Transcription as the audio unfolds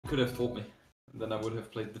could have told me. Then I would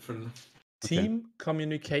have played differently. Team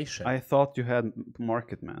communication. I thought you had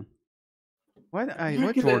market, man. Why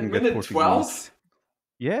JorDan get Portuguese? 12?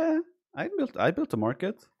 Yeah, I built a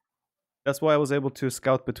market. That's why I was able to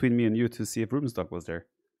scout between me and you to see if Rubenstock was there.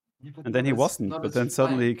 Yeah, And then he wasn't, but then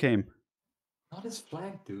suddenly he came. Not his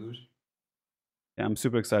flag, dude. Yeah, I'm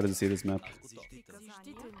super excited to see this map.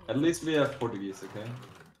 At least we have Portuguese, okay?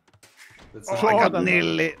 That's Oh, I got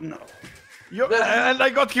Nili. No. And I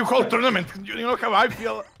got you whole tournament. You know how I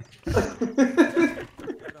feel.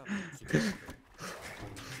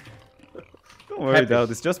 Don't worry,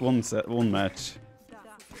 DauT. It's just one match.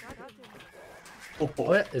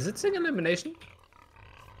 Oh, is it single elimination?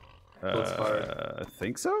 I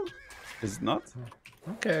think so. Is it not?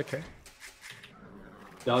 Okay.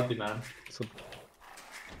 DauT, man. So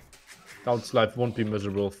DauT's life won't be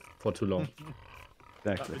miserable for too long.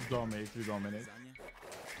 Exactly. We dominate.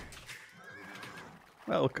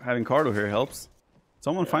 Well, having Cardo here helps.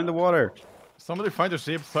 Someone find the water. Somebody find the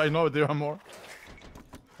sheep, so I know there are more.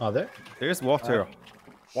 Are there? There's water.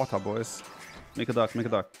 Water, boys. Make a duck.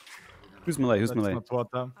 Who's melee? Not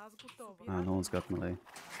water. No one's got melee.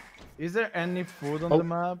 Is there any food on the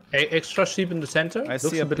map? Extra sheep in the center? I Looks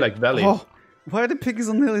see a bit like Valley. Oh, why are the piggies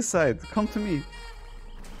on Nili's side? Come to me.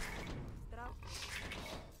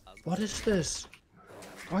 What is this?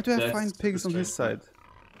 Why do I find pigs on his side?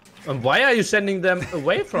 And why are you sending them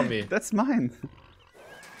away from me? That's mine.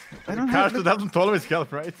 I don't Cars have. doesn't always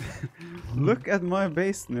help, right? Look at my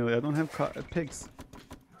base, Nili. I don't have pigs.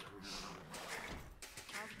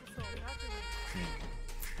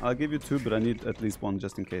 I'll give you 2, but I need at least 1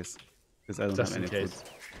 just in case, because I don't Just have in any case. food.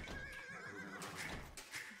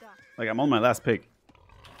 Like I'm on my last pig.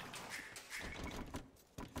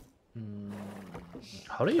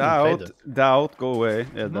 How do you even play this? DauT, go away.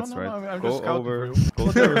 Yeah, No, that's no, right. no, I'm Go just scouting over. for you.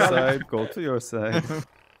 Go to your side. Go to your side.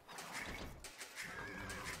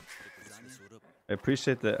 I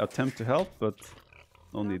appreciate the attempt to help, but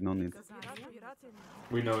no need.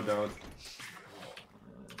 We know DauT.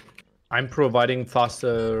 I'm providing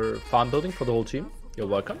faster farm building for the whole team. You're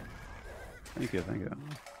welcome. Thank you.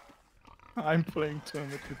 I'm playing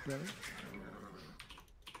tournament with them.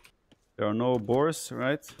 There are no boars,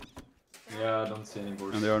 right? Yeah, I don't see any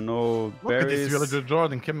boards. And there are no Look at berries. this villager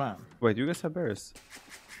JorDan, come on. Wait, you guys have berries?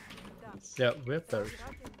 Yeah, we have berries.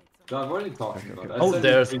 DauT, what are you talking about? I Oh, said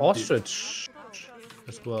there's we beat ostrich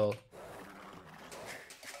as well.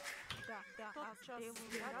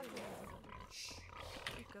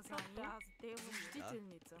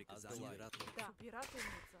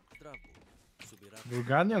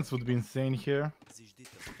 Bulgarians would be insane here.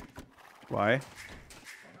 Why?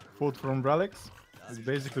 Food from relics is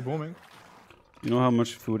basically booming. You know how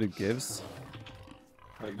much food it gives?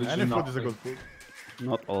 Like, did Any you food not is a think- good food.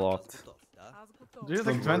 Not a lot. There's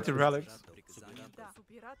like 20 relics.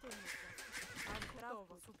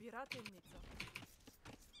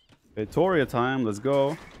 Victoria time, let's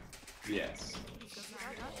go. Yes.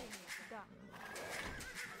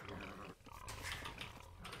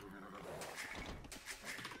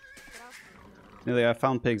 Nili, I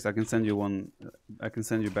found pigs. I can send you one. I can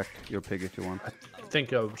send you back your pig if you want. I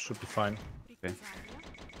think I should be fine. Okay.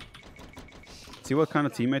 See what kind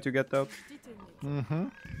of teammate you get, though. Mm-hmm.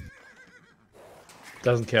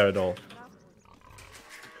 Doesn't care at all.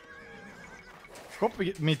 Hope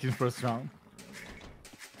we meet in first round.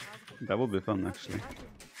 That would be fun, actually.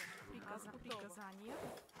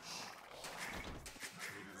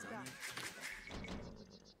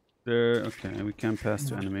 There. Okay, we can't pass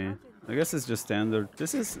to enemy. I guess it's just standard.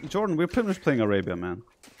 This is JorDan. We're pretty much playing Arabia, man.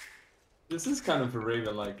 This is kind of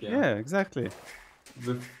Arabia, like, yeah. Yeah, exactly.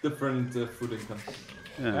 With different food income.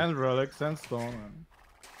 Yeah. And relics and stone. And...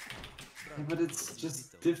 Yeah, but it's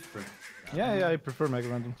just different. Yeah, I prefer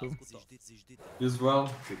MegaRandom too. You as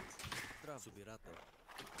well? Good.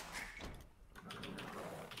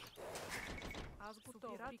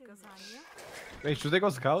 Wait, should they go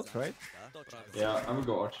scouts, right? Yeah, I would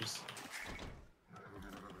go archers.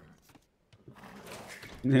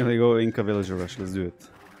 Nearly go Inca Villager Rush. Let's do it.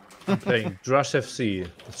 I'm playing Drush FC,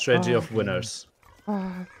 the strategy of winners.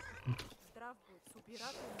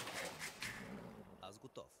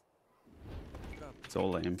 So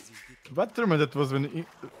lame. What tournament that was when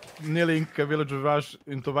Nili Inca villager rush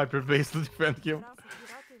into Viper base to defend him?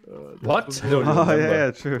 What? I don't Oh remember.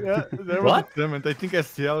 yeah, true. Yeah, there was What? a tournament. I think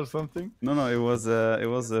STL or something. No, it was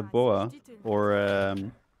a Boa or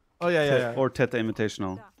Oh yeah. or Teta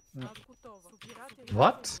Invitational.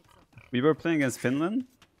 What? We were playing against Finland,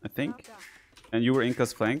 I think, and you were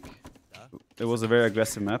Inca's flank. it was a very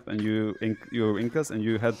aggressive map, and you were Incas, and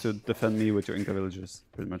you had to defend me with your Inca villagers,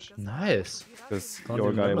 pretty much. Nice. Because Don't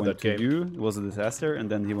your guy remember went that to you, it was a disaster, and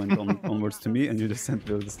then he went onwards to me, and you just sent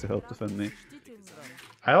villagers to help defend me.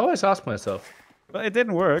 I always ask myself. But it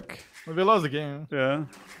didn't work. We lost the game. Yeah.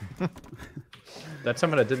 That's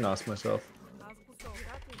something I didn't ask myself.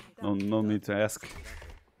 No need to ask.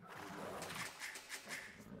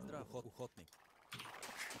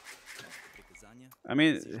 I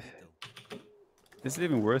mean, is it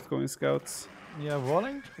even worth going scouts? Yeah,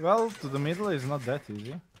 walling? Well, to the middle is not that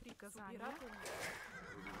easy.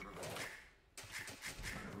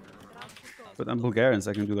 But I'm Bulgarian,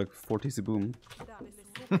 so I can do like 40 boom.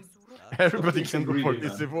 Everybody can do Greedy, 40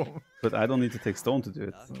 man. civil. But I don't need to take stone to do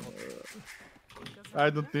it. I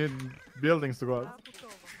don't need buildings to go out.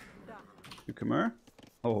 You come here?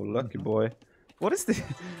 Oh, lucky boy. What is the...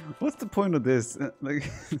 What's the point of this? Like...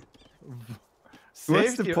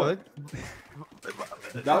 What's the Safety, point?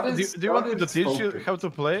 Do you want me to teach you how to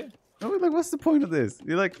play? No, like, what's the point of this?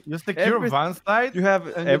 You're like... You secure one side, You have and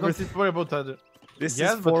you don't everything... need to worry about the other. This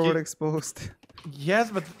Yes, is but forward you- exposed.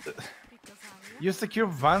 Yes, but you secure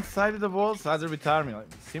one side of the walls, other with army. Like,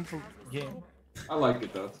 simple game. I like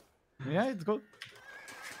it, that. Yeah, it's good.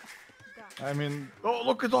 I mean, oh,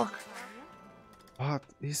 look at Doc. What?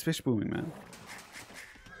 He's fish booming, man.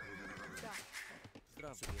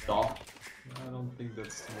 DauT. I don't think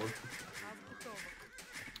that's worth it.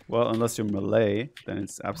 Well, unless you're Malay, then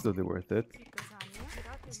it's absolutely worth it.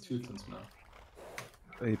 It's Teutons now.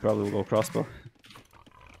 He probably will go crossbow.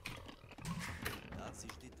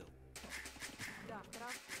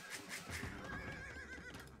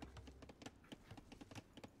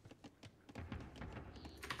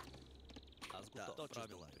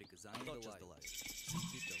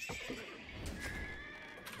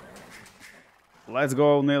 Let's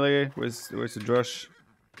go, Nili. Where's your Josh?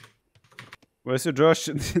 Where's your Josh,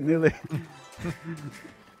 Nili?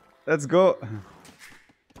 Let's go.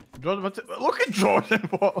 Jordan, look at Jordan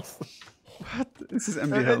walls. What? This is MB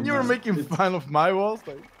And hell, you were man. making fun of my walls.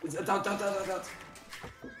 Like, It's a DauT.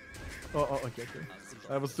 oh, okay.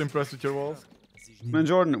 I was too impressed with your walls. Man,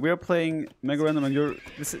 Jordan, we are playing MegaRandom,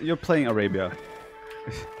 and you're playing Arabia.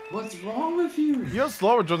 What's wrong with you? You're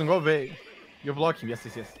slower, Jordan. Go away. You're blocking. Yes.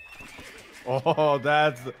 Oh,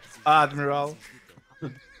 that's Admiral.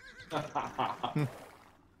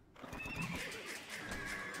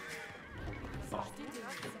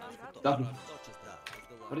 Double.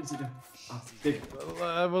 What is he doing? Ah, big. Well,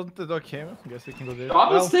 I wanted okay. Guess we can go there.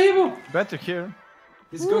 Double Well, stable! better here.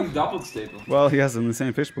 He's going double stable. Well, he has an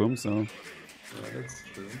insane fish boom, so... Yeah, that's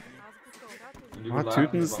true. And you What? were laughing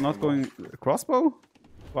Teuton's about not the going crossbow?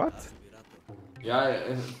 What? wall. Yeah,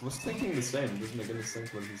 I was thinking the same. It doesn't make any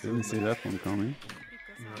sense what he's doing. Didn't see that one coming.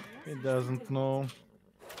 He doesn't know.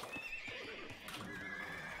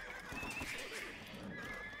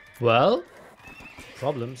 Well,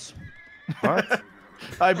 problems. What?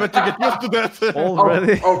 I bet you get used to that.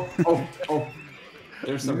 Already? Oh.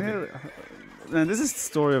 There's something. Man, this is the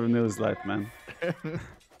story of Nili's life, man.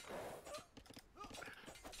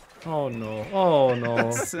 Oh no. Oh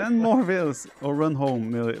no. Send more vills or run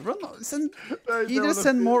home, Nili. Send I either don't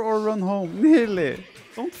send more or run home, Nili.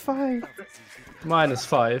 Don't fight.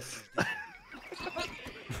 -5.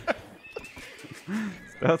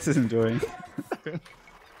 That's enjoying.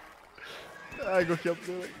 I go help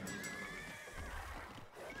Nili.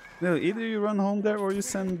 Nili, either you run home there or you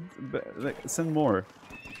send more.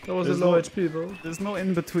 That was There's a low no- HP, bro. There's no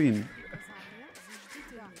in between.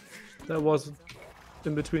 That was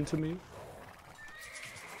in between to me.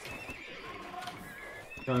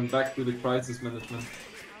 Going back to the crisis management.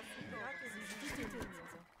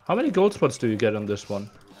 How many gold spots do you get on this one?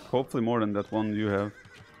 Hopefully more than that one you have.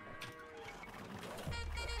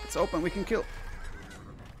 It's open, we can kill.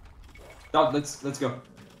 DauT, let's go.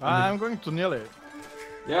 I'm going to Nili.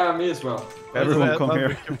 Yeah, me as well. Everyone come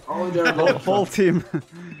here. Oh, they're The low. whole team.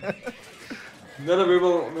 Nili, we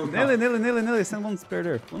will come. Nili, send one spare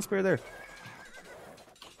there. One spare there.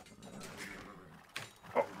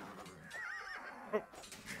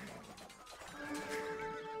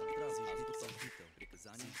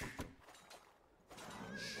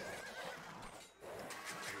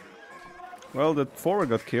 Well, the forward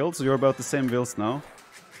got killed, so you're about the same vills now.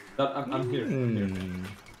 I'm here. I'm here.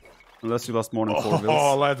 Unless you lost more than 4 Oh,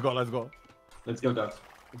 vills. let's go, let's go. Let's go, DauT.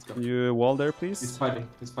 Let's go. Can you wall there, He's please? fighting.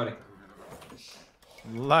 He's fighting.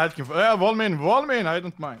 Light can. Yeah, wall main, I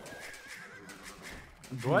don't mind.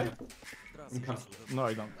 Do I? I'm coming. No,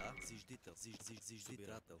 I don't.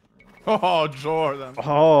 Oh, Jordan.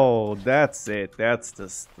 Oh, that's it. That's the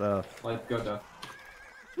stuff. Let's go, DauT.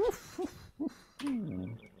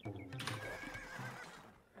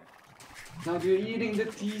 Now you're eating the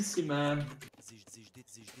TC, man.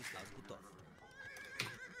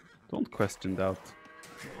 Don't question DauT.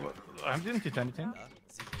 I didn't eat anything.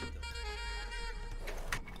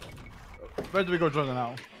 Where do we go, JorDan,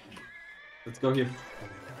 now? Let's go here.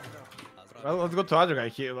 Well, let's go to other guy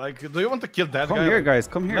here. Like, do you want to kill that guy? Come here, Like, guys.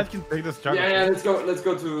 Come here. let him take this jungle. Yeah, let's go. Let's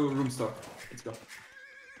go to room stock. Let's go.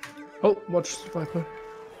 Oh, watch Viper.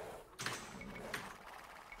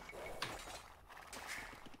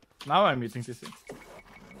 Now I'm eating TC.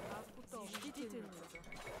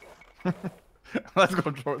 Let's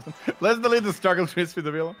go, JorDan. Let's delete the struggle trees with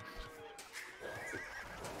the wheel.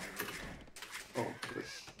 Oh, good.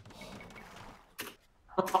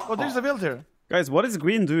 Oh, there's a build here. Guys, what is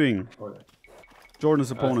green doing? Oh, yeah.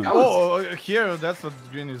 Jordan's opponent. scout. Here, that's what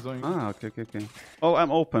green is doing. Ah, okay. Oh,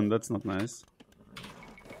 I'm open. That's not nice.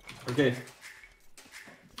 Okay.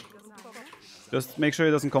 Just make sure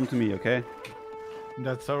he doesn't come to me, okay?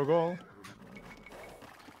 That's our goal.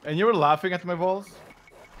 And you were laughing at my balls?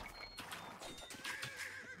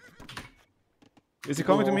 Is he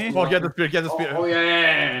coming to me? Oh, get the spear, get the spear. Oh,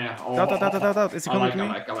 yeah. Oh, DauT. Is he coming to me?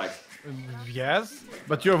 I like. Yes,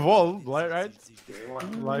 but you're wall, right?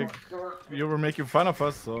 Like, you were making fun of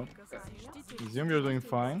us, so... Assume you're doing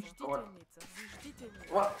fine.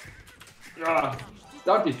 What? Yeah.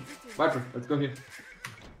 DauT, Viper, let's go here.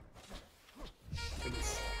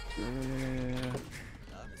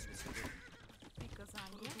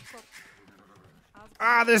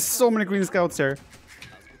 Ah, there's so many green scouts here.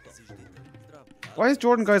 Why is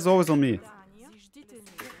JorDan guys always on me?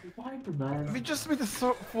 Viper, man. We just made a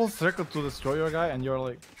full circle to destroy your guy, and you're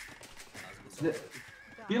like... The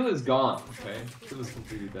heal is gone, okay? Heal is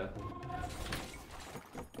completely dead.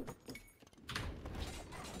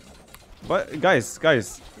 But guys,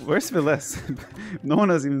 where's Viles? No one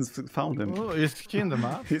has even found him. Oh, is he in the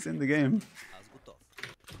map? He's in the game.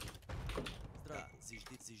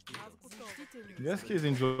 Yes, he's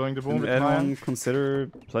enjoying the boom Did with anyone mine. consider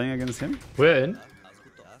playing against him? We're in.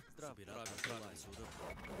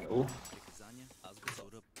 Oh.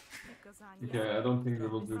 Okay, I don't think we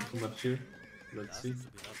will do too much here. Let's see.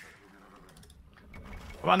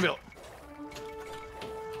 One wheel.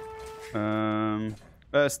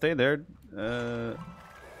 Stay there,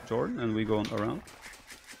 JorDan, and we go around.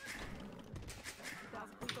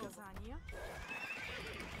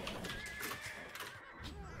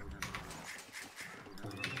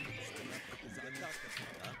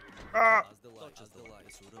 Ah!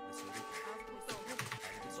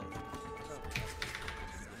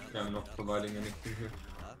 Yeah, I'm not providing anything here.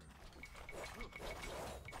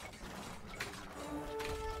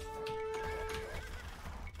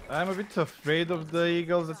 I'm a bit afraid of the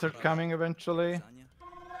eagles that are coming eventually.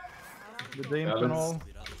 The imp and all.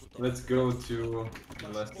 Let's go to the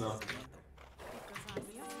left now.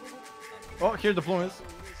 Oh, here the plume is.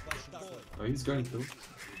 Oh, he's going to.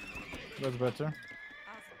 That's better.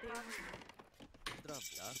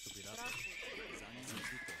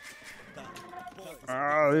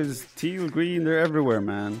 Ah, there's teal, green, they're everywhere,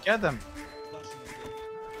 man. Get them.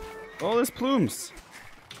 Oh, there's plumes.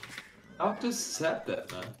 How just said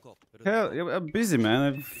that, man? Hell, yeah, I'm busy, man. I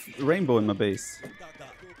have a rainbow in my base.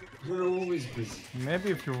 You're always busy.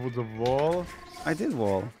 Maybe if you would have wall. I did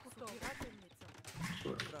wall.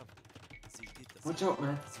 Sure. Watch out,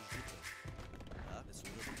 man.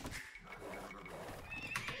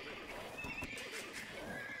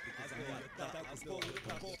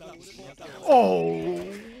 Oh!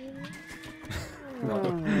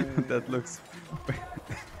 That looks...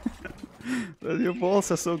 Your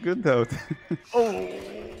balls are so good, though. Oh!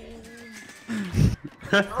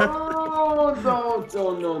 Oh, don't,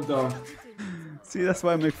 oh no, don't. See, that's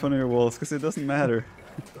why I make fun of your walls, because it doesn't matter.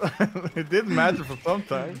 It didn't matter for some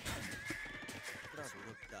time.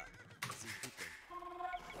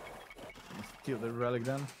 Steal the relic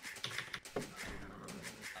then.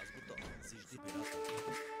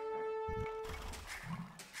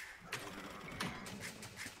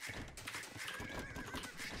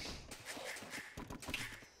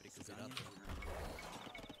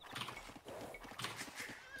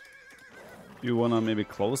 You wanna maybe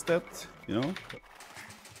close that, you know?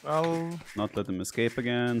 Well, Not let them escape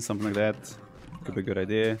again, something like that. Could be a good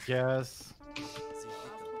idea. yes.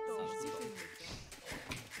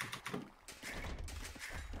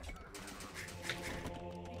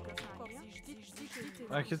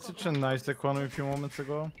 I had such a nice economy a few moments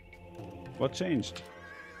ago. What changed?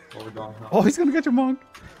 Oh, we're gone now. Oh, he's gonna get your monk!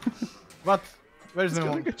 What? Where's He's my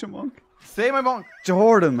gonna monk? get your monk! Say my monk!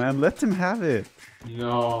 JorDan, man, let him have it!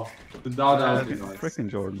 No. Without that would be nice. Freaking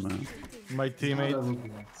JorDan, man. My teammate. That would be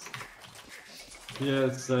nice. He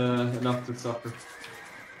has enough to suffer.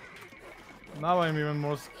 Now I'm even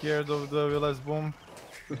more scared of the Villas boom.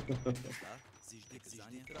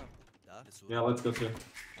 Yeah, let's go too.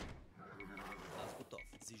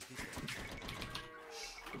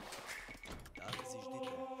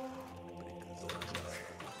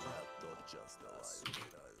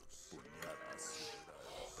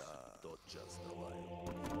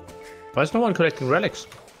 Why is no one collecting relics?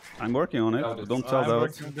 I'm working on it. But don't tell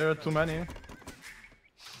DauT. There are too many.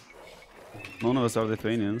 None of us are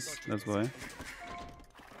Lithuanians. That's why.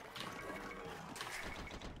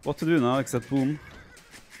 What to do now except boom?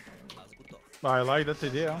 I like that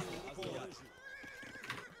idea.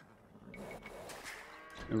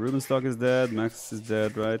 Ruben stock is dead. Max is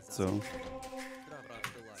dead, right? So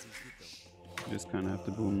just kind of have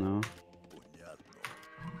to boom now.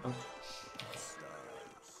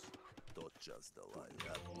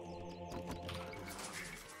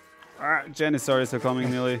 Ah, Janissaries are coming,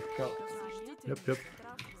 Nili. Yep, yep.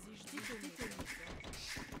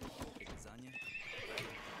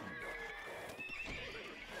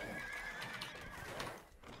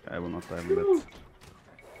 I will not die on that.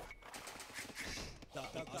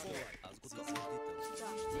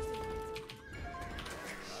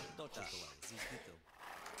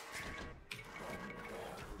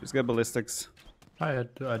 Just get ballistics. I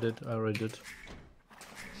already did.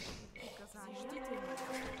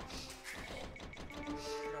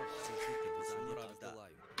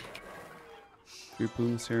 Few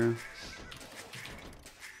booms here.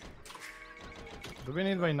 Do we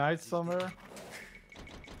need my knights somewhere?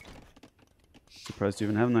 Surprised you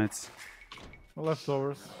even have knights.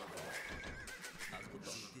 Leftovers.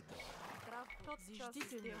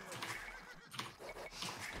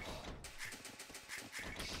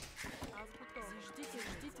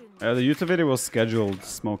 The YouTube video was scheduled,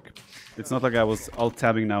 Smoke. It's not like I was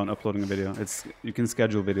alt-tabbing now and uploading a video. It's you can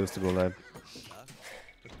schedule videos to go live.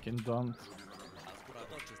 Fucking don't.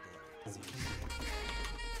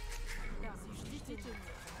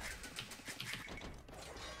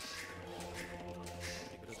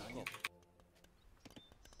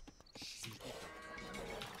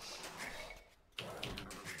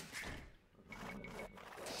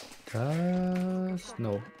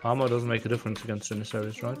 No. Armor doesn't make a difference against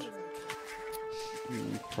Janissaries, right?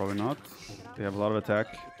 Probably not. They have a lot of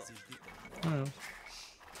attack. Oh,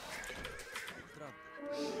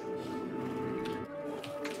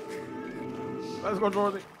 Let's go,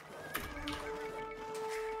 Jordy.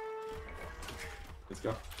 Let's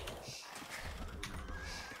go.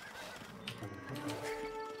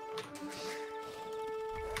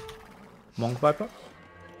 Monk Viper?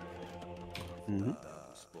 Mm-hmm.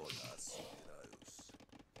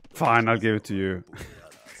 Fine, I'll give it to you.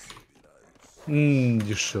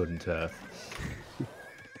 You shouldn't have.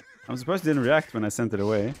 I'm surprised you didn't react when I sent it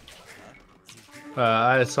away.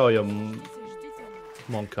 I saw your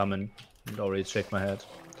monk coming and already shake my head.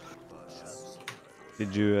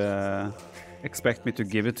 Did you expect me to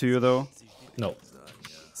give it to you though? No.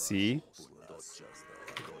 See?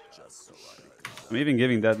 I'm even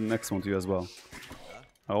giving that next one to you as well.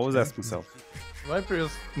 I always ask myself.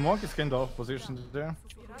 Viper's monk is kind of off positioned there.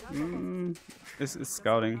 It's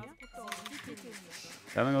scouting.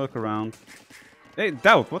 Having a look around. Hey,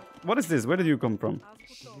 DauT, what is this? Where did you come from?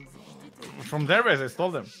 From their base, I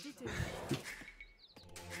stole them.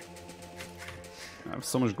 I have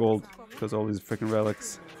so much gold because of all these freaking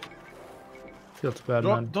relics. Feels bad,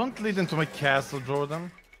 man. Don't lead into my castle,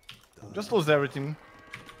 Jordan. Just lose everything.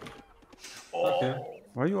 Okay.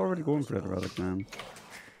 Why are you already going for that relic, man?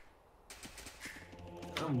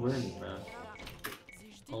 I'm winning, man.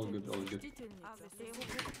 All good, all good.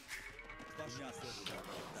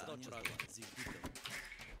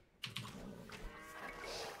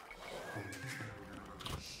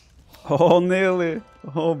 Oh, Nili!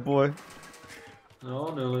 Oh boy.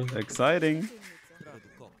 Oh, Nili. Exciting.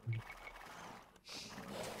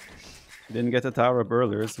 Didn't get the tower up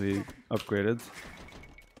earlier, so he upgraded.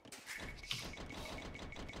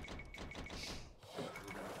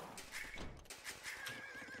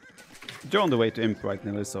 You're on the way to imp right,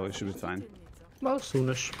 Nili, so it should be fine. Well,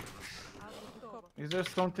 soonish. Is there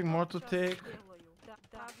something more to take?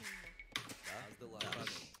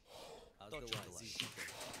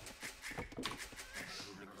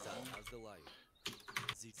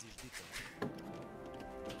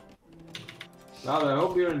 Now, I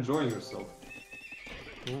hope you're enjoying yourself.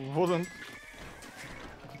 Wouldn't.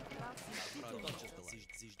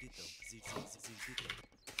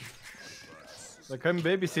 Like I'm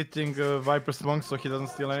babysitting Viper's monk so he doesn't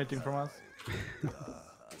steal anything from us.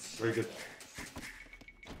 Very good.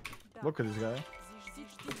 Look at this guy.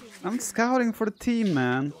 I'm scouting for the team,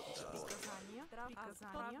 man.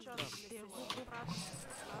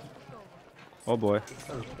 Oh boy.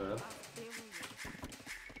 Sounds bad.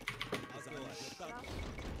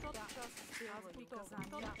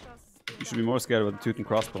 You should be more scared of the tooth and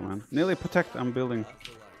crossbow, man. Nili, protect. I'm building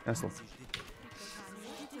castle.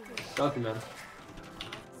 Got you, man.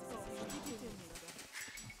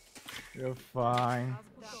 You're fine.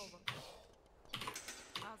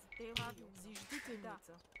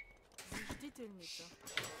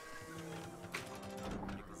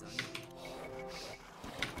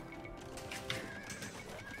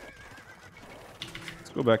 Let's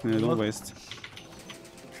go back, Nili. Don't waste.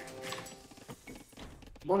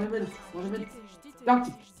 One him in. One him in.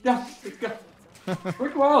 DauT. DauT. Let's go.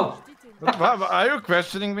 Quick wall. But are you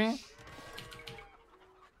questioning me?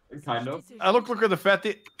 Kind of. I look at the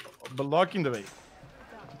fatty blocking the way.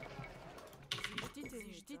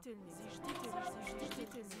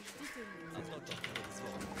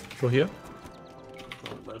 Go here.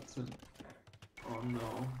 Oh, that's it. Oh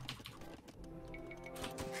no.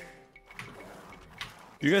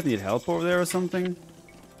 Do you guys need help over there or something?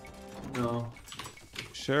 No.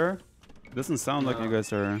 Sure? Doesn't sound like you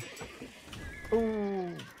guys are...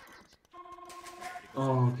 Ooh.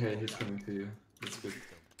 Oh, okay, he's coming to you. That's good.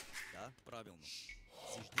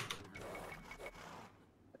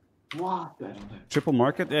 What? I don't have. Triple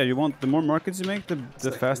market? Yeah, you want... The more markets you make,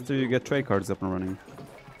 the faster you get trade cards up and running.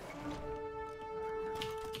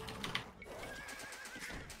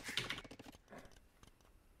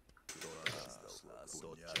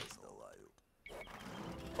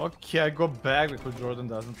 Okay, I go back because JorDan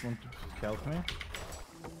doesn't want to help me.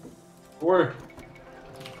 Or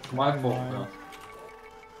my fault now.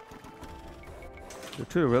 The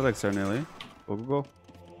two relics are nearly. Go, go,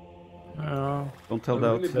 go. Don't tell I'm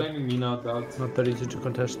DauT. really blaming me now, DauT. Not that easy to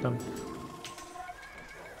contest them.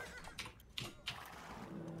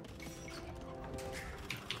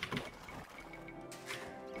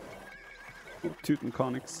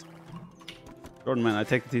 Teutoniconics. JorDan, man, I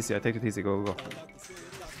take the TC, I take the TC, go, go, go.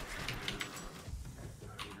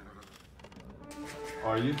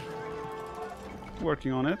 Are you?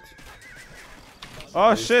 Working on it.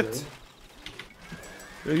 Oh shit!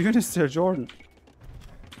 Your unit's there, JorDan.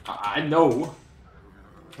 I know.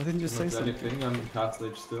 Why didn't you say Not something? anything. I'm in castle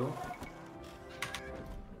age still.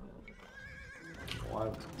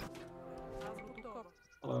 What?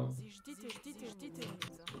 Hello.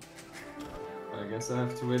 I guess I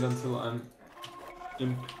have to wait until I'm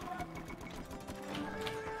in.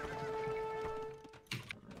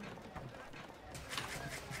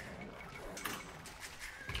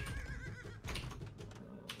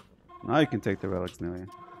 Now you can take the relics, Nili.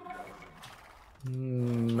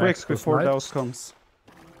 Quick, Quick, before DauT comes.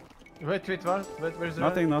 Wait, what? Where's the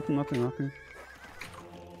Nothing, relic? nothing.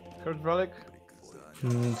 Third relic?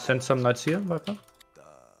 Send some knights here, Viper.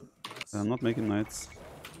 I'm not making knights.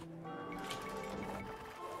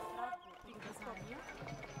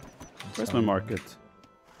 Where's my market?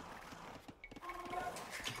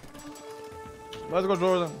 Let's go,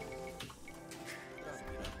 JorDan.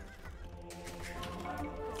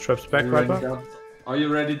 Traps back, Viper. Are you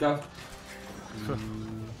ready, DauT?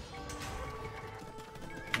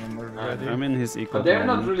 And we're ready. I'm in his equal. But they're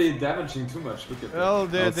not really damaging too much. Look at that. Well,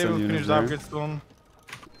 they I'll send will you finish there. the upgrade soon.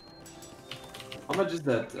 How much is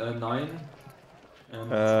that? 9? And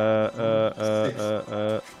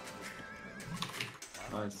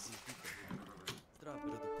nice.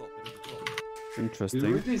 Do you Interesting.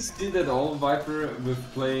 really see that all Viper with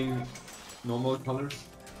playing normal colors?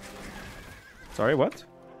 Sorry, what?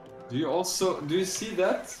 Do you see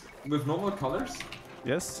that with normal colors?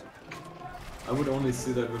 Yes? I would only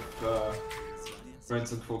see that with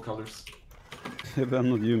friends and full colors. But I'm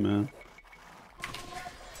not you, man.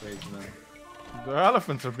 Crazy, man. The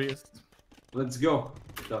elephants are beasts. Let's go,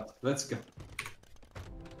 DauT. Let's go.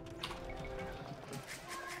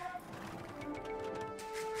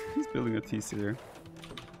 He's building a TC there.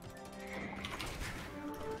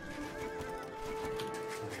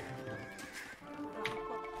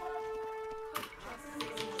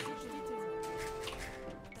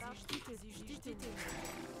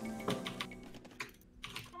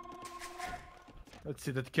 Let's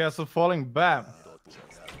see that castle falling. Bam.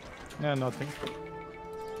 Yeah, nothing.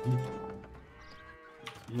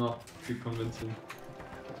 Not too convincing.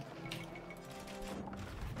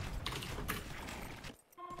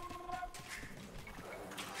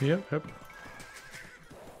 Here, yep.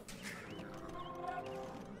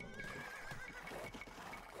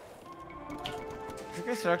 You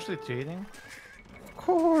guys are actually cheating? Of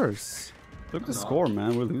course! Look at the No. score,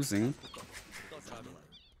 man. We're losing.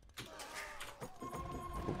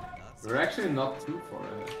 We're actually not too far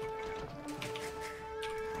ahead.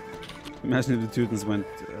 Imagine if the Teutons went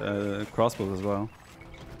crossbows as well.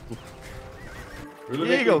 Really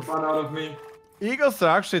making Eagles. fun out of me. Eagles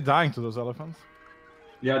are actually dying to those elephants.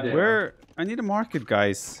 Yeah, they are. Where? I need a market,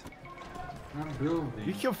 guys. I'm building.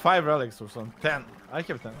 You kill 5 relics or something. 10. I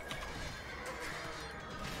killed 10.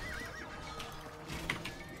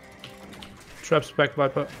 Traps back,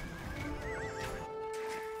 Viper.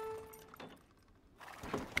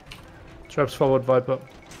 Traps forward, Viper.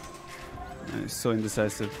 It's so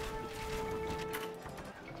indecisive.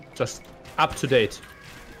 Just up to date.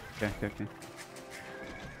 Okay.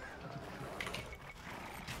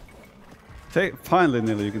 Finally,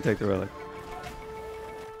 Nili, you can take the relic.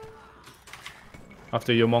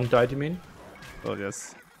 After your monk died, you mean? Oh,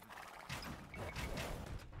 yes.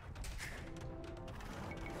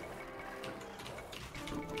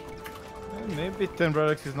 Maybe 10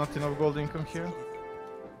 relics is not enough gold income here.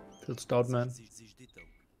 Feels DauT, man.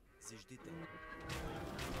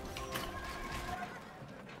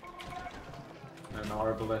 And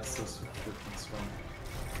arbalest is freaking strong.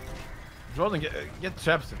 JorDan, get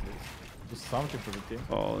traps at least. Do something for the team.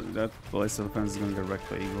 Oh, that ballistic defense is gonna get wrecked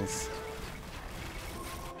by eagles.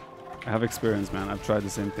 I have experience, man. I've tried the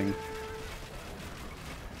same thing.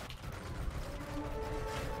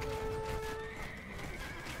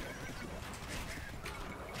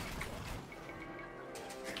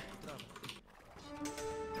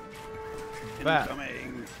 Bad.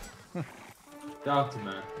 Incoming. DauT,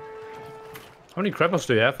 man. How many crappers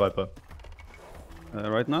do you have, Viper?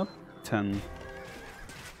 Right now, 10.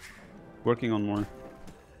 Working on more.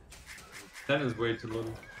 10 is way too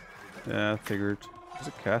little. Yeah, I figured. There's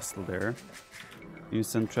a castle there. You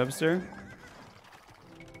send traps there?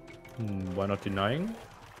 Why not denying?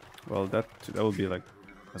 Well, that would be like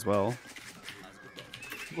as well.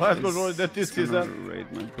 Let's go, JorDan. That is that.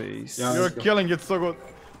 Raid my base. Yeah. You're let's go. killing it so good.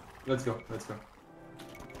 Let's go, let's go.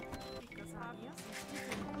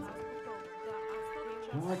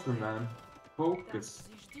 Viper, man. Focus.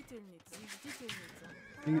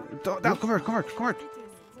 Down, convert.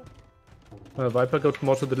 Viper got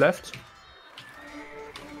more to the left.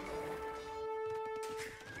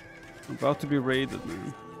 About to be raided,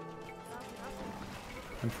 man.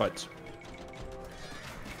 And fight.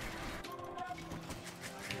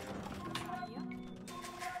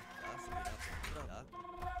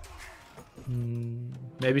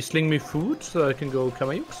 Maybe sling me food so I can go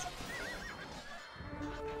Kamayuks.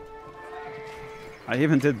 I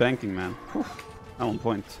even did banking, man. Whew. I'm on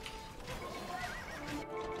point.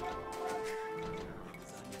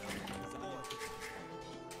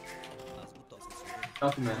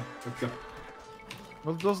 DauT, man. Let's go.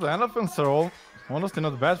 Well, those elephants are all honestly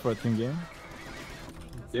not bad for a team game.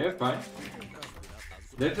 They're fine.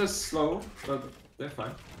 They're just slow, but they're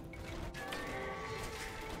fine.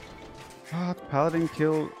 Ah, Paladin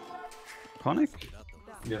kill Conic?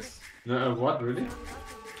 Yes. No, what, really?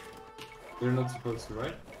 They're not supposed to,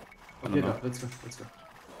 right? Okay, know. let's go, let's go.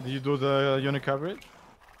 Do you do the unit coverage?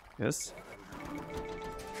 Yes.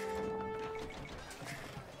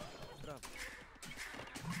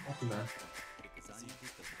 DauT, man.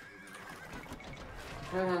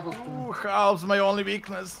 Ooh, halves my only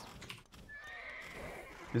weakness.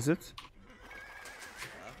 Is it?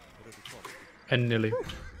 And Nili.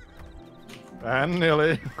 And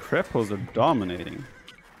Nili. Crepos are dominating.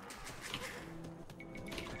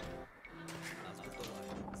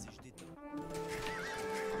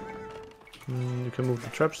 You can move the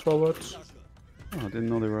traps forward. Oh, I didn't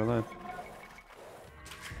know they were alive.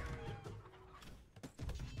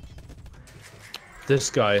 This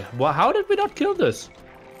guy. Well, how did we not kill this?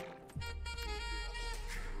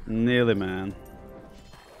 Nearly, man.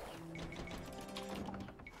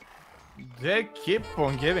 They keep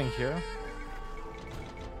on giving here.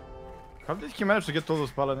 How did he manage to get all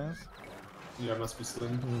those paladins? Yeah, must be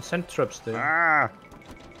slim. Send traps there. Ah!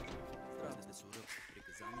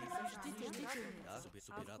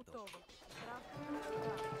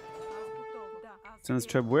 Sends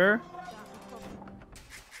trap where?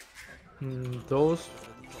 Those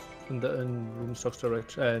in Roomstock's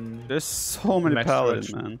direction. And There's so many Max paladins,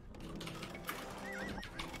 direction. man.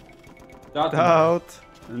 DauT, man. Out.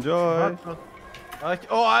 Enjoy.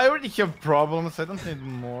 Oh, I already have problems. I don't need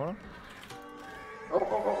more.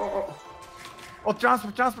 Oh,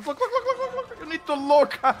 transport. Look. You need to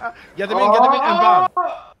look. Get them in, and bound.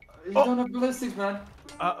 You don't have ballistics, man.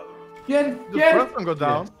 The first one go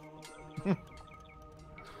down.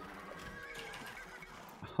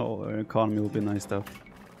 Oh, our economy will be nice though.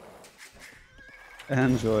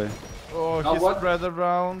 Enjoy. Oh, Now he's what? spread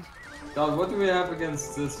around. DauT, what do we have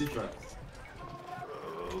against the sea tracks?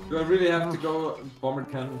 Do I really have to go bomber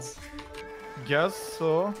cannons? guess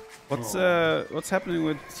so. What's happening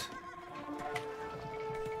with?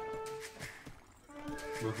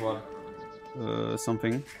 With what?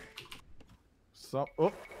 Something. So,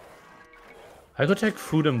 oh, I could take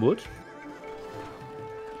food and wood.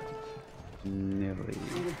 Nili.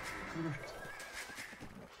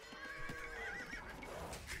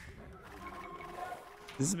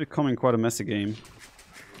 This is becoming quite a messy game.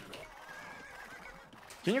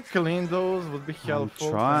 can you clean those? Would be helpful.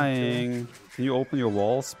 I'm trying. Can you open your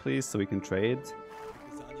walls, please, so we can trade?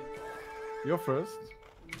 You're first.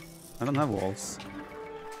 I don't have walls.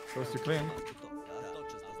 First you clean.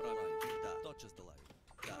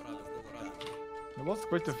 I lost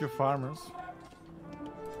quite a few farmers.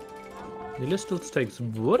 Nili still takes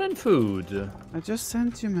wood and food. I just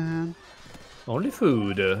sent you, man. Only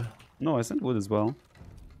food. No, I sent wood as well.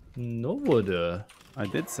 No wood. I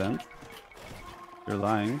did send. You're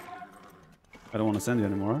lying. I don't want to send you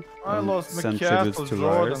anymore. I lost my send castle, tributes to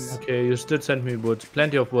Jordan. liars. Okay, you did send me wood.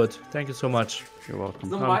 Plenty of wood. Thank you so much. You're welcome.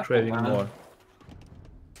 No. I'm Michael, trading man. more.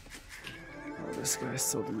 Oh, this guy is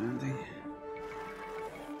so demanding.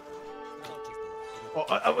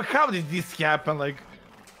 Oh, how did this happen? Like,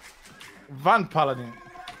 one paladin.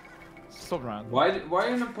 So random. Why are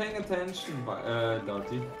you not paying attention, DauT?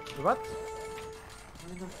 What? Why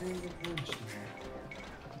are you not paying attention?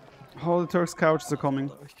 Oh, the Turks' couches are coming.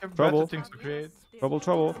 I have Trouble. better things to create. Trouble,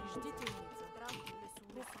 trouble.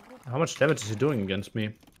 How much damage is he doing against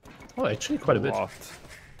me? Oh, actually quite a bit. What?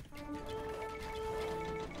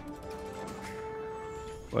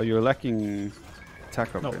 Well, you're lacking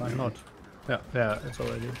attack No, upgrade. I'm not. Yeah, it's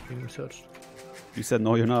already being researched. You said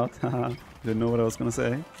no, you're not. Didn't know what I was gonna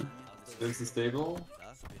say. There's the stable.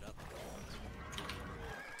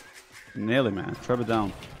 Nili, man. Trap it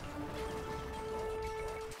down.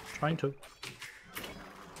 Trying to.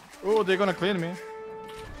 Oh, they're gonna clean me.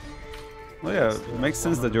 Well, yeah, it makes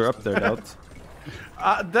sense that you're up there, DauT.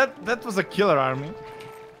 That was a killer army.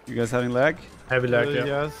 You guys having lag? Heavy lag, yeah.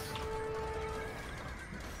 Yes.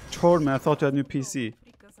 Jordan, man, I thought you had a new PC.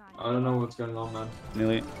 I don't know what's going on, man.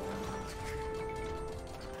 Nili.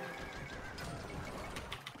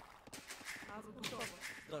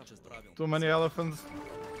 Too many elephants.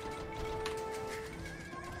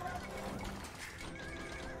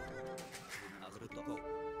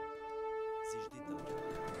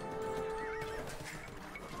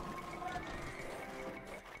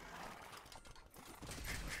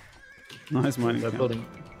 Nice mining They're camp. building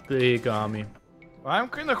big army. I'm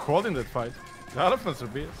kinda holding that fight. The elephants are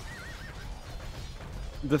beast.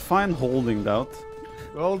 Define holding, DauT.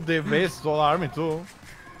 Well, they waste all army too.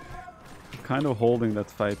 Kind of holding that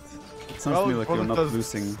fight. It sounds to me like you're not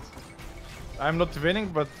losing. I'm not winning,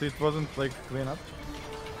 but it wasn't like clean up.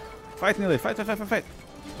 Fight, Nili. Fight, fight, fight, fight, fight.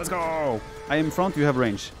 Let's go. I am in front, you have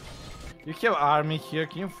range. You have army here,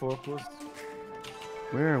 can you focus?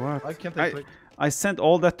 Where, what? Why can't I click? I sent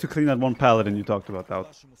all that to clean that one paladin you talked about,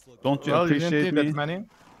 DauT. Don't you Well, you appreciate didn't need me? that many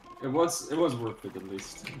It was worth it at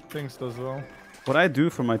least. things as well. What I do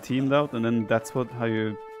for my team, DauT, and then that's how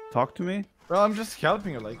you talk to me? Well, I'm just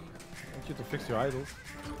helping you, like. I want you to fix your idols.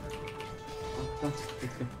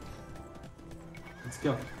 Let's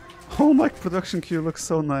go. Oh, my production queue looks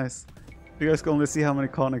so nice. You guys can only see how many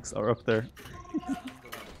conics are up there.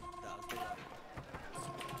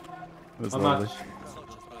 That's How lovely. much?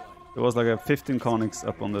 There was like a 15 conics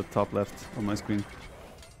up on the top left of my screen.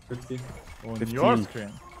 50. On 15. your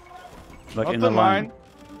screen. Like Not in a on line. mine.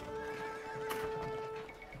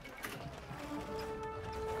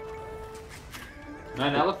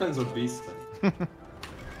 Man, elephants are beasts. What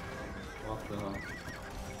the hell?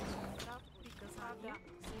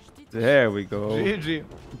 There we go. GG.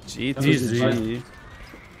 GG.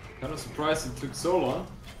 Kind of surprised it took so long.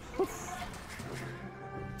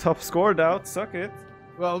 Top score, DauT. Suck it.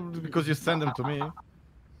 Well, because you send them to me.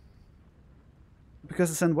 Because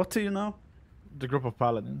I send what to you now? The group of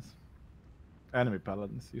paladins. Enemy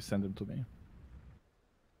paladins. You send them to me.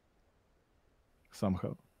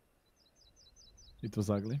 Somehow. It was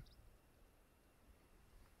ugly.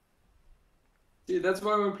 See, that's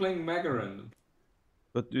why we're playing MegaRandom.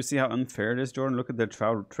 But do you see how unfair it is, Jordan? Look at their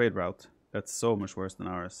trade route. That's so much worse than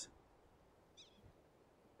ours.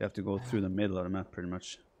 You have to go through the middle of the map, pretty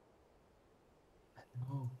much.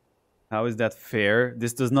 Oh. How is that fair?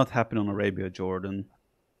 This does not happen on Arabia, Jordan.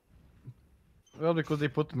 Well, because they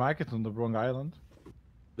put market on the wrong island.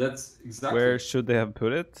 That's exactly. Where should they have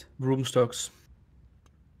put it? Room stocks.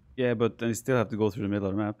 Yeah, but they still have to go through the middle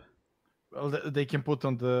of the map. Well, they can put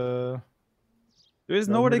on the... There is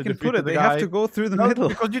Well, nowhere they we can put it. defeated the They have guy. to go through the No, middle.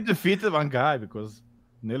 because you defeated one guy, because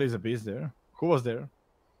Nili is a beast there. Who was there?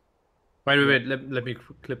 Wait, let me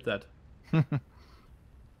clip that.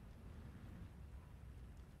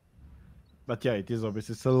 But yeah, it is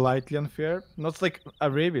obviously slightly unfair. Not like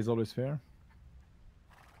Arabia is always fair.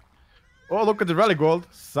 Oh, look at the rally gold.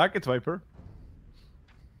 Suck it, Viper.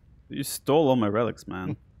 You stole all my relics,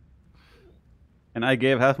 man. And I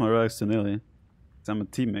gave half my relics to Nili. Because I'm a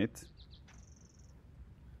teammate.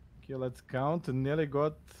 Okay, let's count. Nili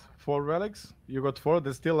got 4 relics. You got 4.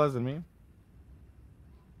 That's still less than me.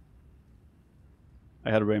 I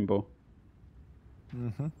had a rainbow.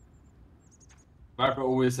 Mm-hmm. Viper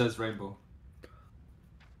always says rainbow.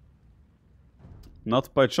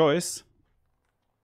 Not by choice.